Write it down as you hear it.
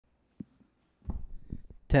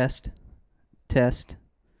Test, test,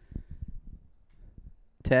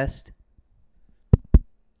 test,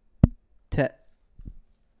 te-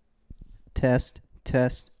 test,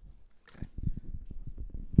 test.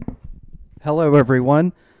 Hello,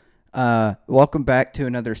 everyone. Welcome back to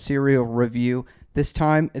another cereal review. This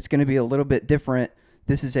time, it's going to be a little bit different.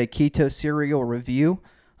 This is a keto cereal review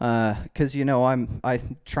because, I'm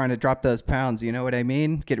trying to drop those pounds. You know what I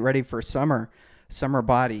mean? Get ready for summer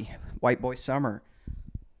body, white boy summer.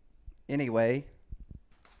 Anyway,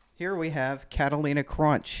 here we have Catalina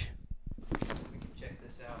Crunch. We can check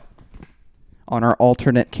this out on our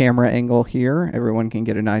alternate camera angle here. Everyone can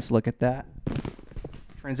get a nice look at that.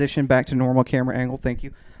 Transition back to normal camera angle. Thank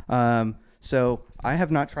you. So I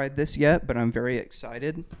have not tried this yet, but I'm very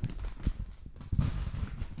excited.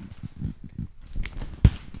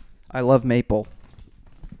 I love maple.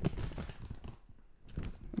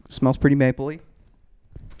 Smells pretty mapley.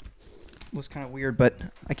 Looks kind of weird, but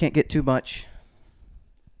I can't get too much.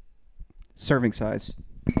 Serving size.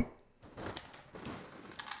 And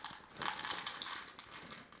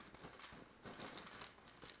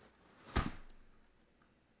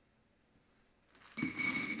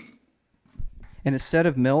instead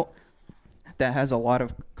of milk that has a lot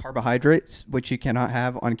of carbohydrates, which you cannot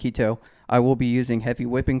have on keto, I will be using heavy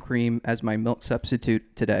whipping cream as my milk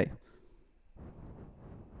substitute today.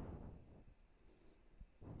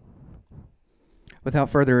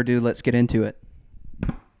 Without further ado, let's get into it.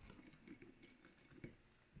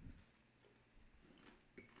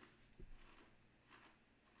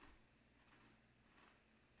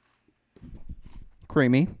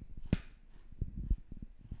 Creamy.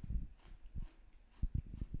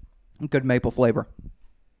 Good maple flavor.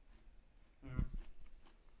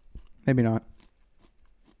 Maybe not.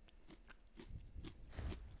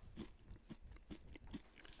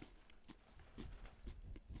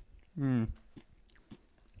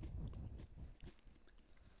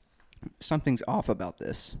 Something's off about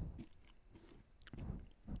this.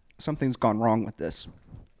 Something's gone wrong with this.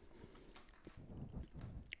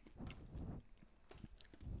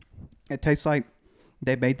 It tastes like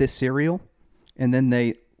they made this cereal and then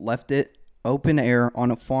they left it open air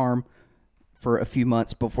on a farm for a few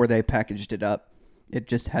months before they packaged it up. It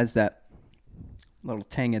just has that little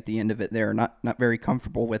tang at the end of it there. Not very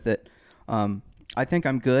comfortable with it. I think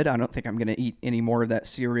I'm good. I don't think I'm going to eat any more of that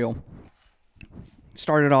cereal.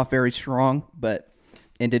 Started off very strong, but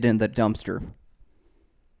ended in the dumpster.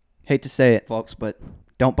 Hate to say it, folks, but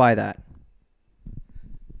don't buy that.